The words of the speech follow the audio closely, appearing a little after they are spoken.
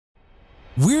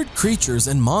Weird creatures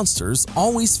and monsters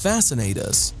always fascinate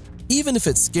us, even if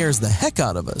it scares the heck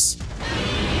out of us.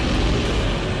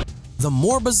 The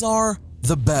more bizarre,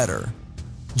 the better.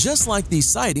 Just like these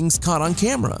sightings caught on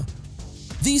camera.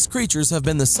 These creatures have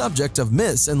been the subject of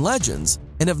myths and legends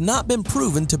and have not been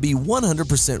proven to be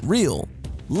 100% real.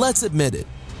 Let's admit it,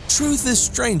 truth is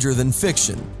stranger than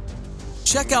fiction.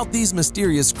 Check out these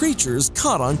mysterious creatures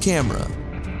caught on camera.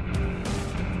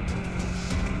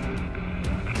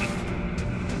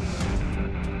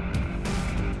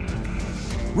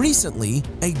 Recently,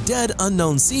 a dead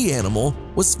unknown sea animal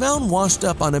was found washed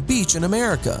up on a beach in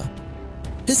America.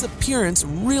 His appearance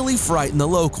really frightened the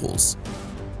locals.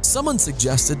 Someone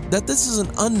suggested that this is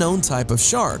an unknown type of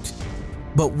shark.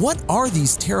 But what are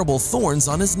these terrible thorns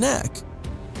on his neck?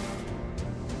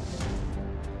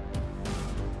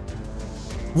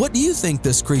 What do you think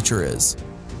this creature is?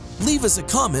 Leave us a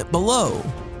comment below.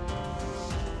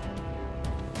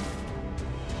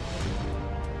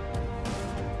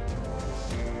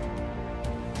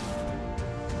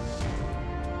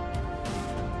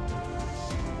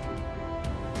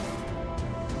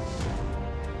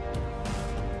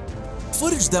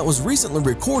 Footage that was recently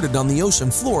recorded on the ocean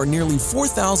floor nearly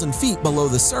 4,000 feet below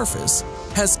the surface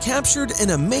has captured an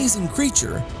amazing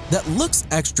creature that looks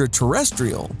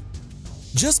extraterrestrial.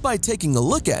 Just by taking a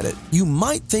look at it, you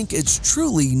might think it's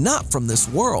truly not from this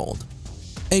world.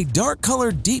 A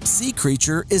dark-colored deep-sea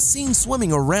creature is seen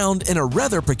swimming around in a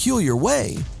rather peculiar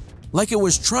way, like it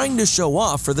was trying to show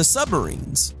off for the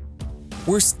submarines.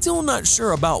 We're still not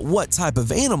sure about what type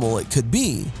of animal it could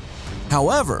be.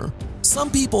 However,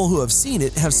 some people who have seen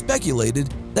it have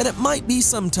speculated that it might be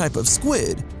some type of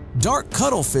squid, dark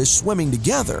cuttlefish swimming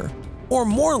together, or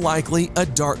more likely a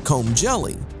dark comb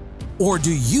jelly. Or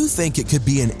do you think it could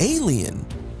be an alien?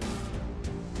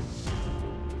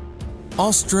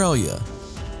 Australia.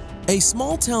 A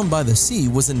small town by the sea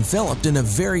was enveloped in a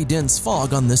very dense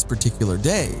fog on this particular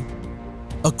day.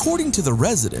 According to the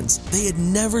residents, they had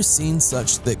never seen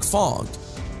such thick fog.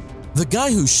 The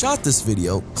guy who shot this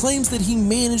video claims that he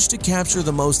managed to capture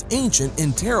the most ancient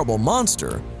and terrible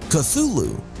monster,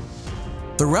 Cthulhu.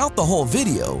 Throughout the whole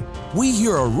video, we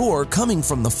hear a roar coming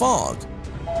from the fog.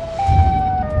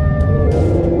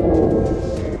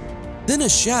 Then a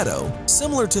shadow,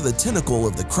 similar to the tentacle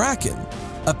of the Kraken,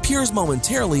 appears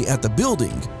momentarily at the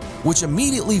building, which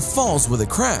immediately falls with a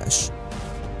crash.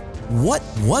 What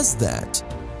was that?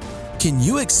 Can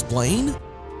you explain?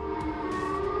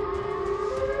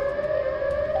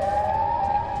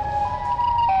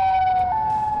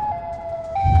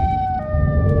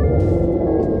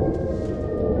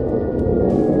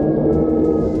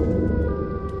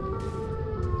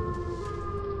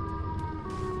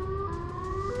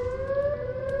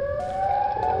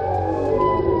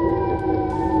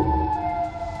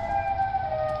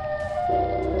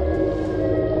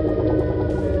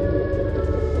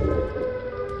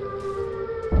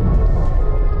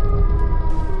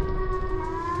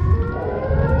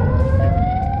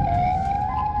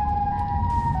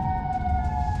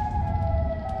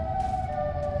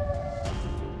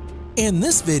 And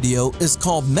this video is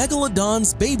called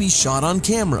Megalodon's Baby Shot on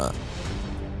Camera.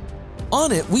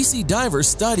 On it, we see divers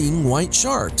studying white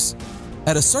sharks.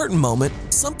 At a certain moment,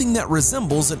 something that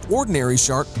resembles an ordinary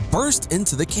shark bursts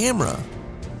into the camera.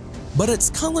 But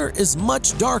its color is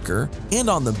much darker, and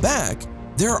on the back,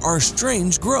 there are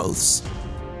strange growths.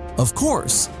 Of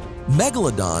course,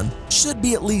 Megalodon should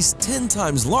be at least 10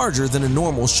 times larger than a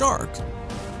normal shark.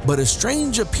 But a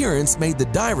strange appearance made the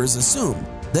divers assume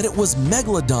that it was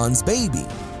Megalodon's baby.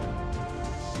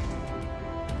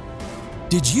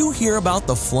 Did you hear about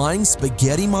the flying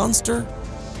spaghetti monster?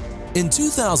 In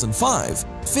 2005,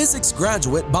 physics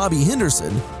graduate Bobby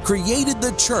Henderson created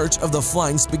the Church of the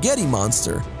Flying Spaghetti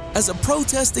Monster as a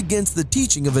protest against the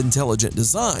teaching of intelligent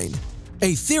design,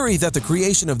 a theory that the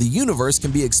creation of the universe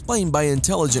can be explained by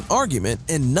intelligent argument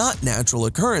and not natural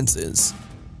occurrences.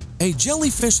 A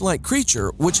jellyfish-like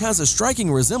creature, which has a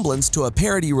striking resemblance to a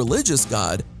parody religious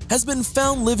god, has been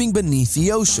found living beneath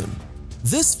the ocean.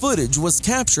 This footage was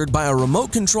captured by a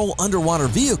remote-control underwater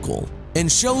vehicle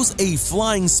and shows a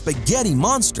flying spaghetti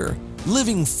monster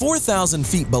living 4,000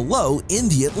 feet below in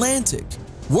the Atlantic.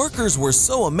 Workers were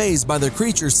so amazed by the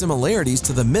creature's similarities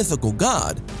to the mythical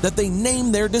god that they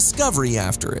named their discovery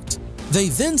after it. They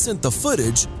then sent the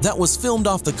footage that was filmed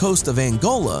off the coast of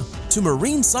Angola to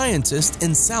marine scientists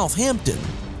in Southampton.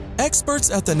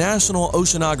 Experts at the National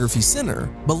Oceanography Center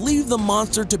believe the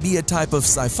monster to be a type of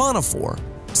siphonophore,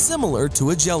 similar to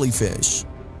a jellyfish.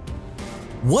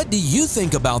 What do you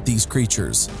think about these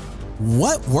creatures?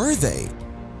 What were they?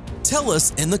 Tell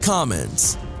us in the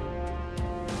comments.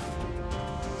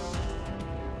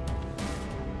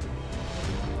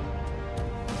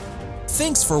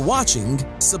 Thanks for watching.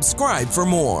 Subscribe for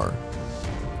more.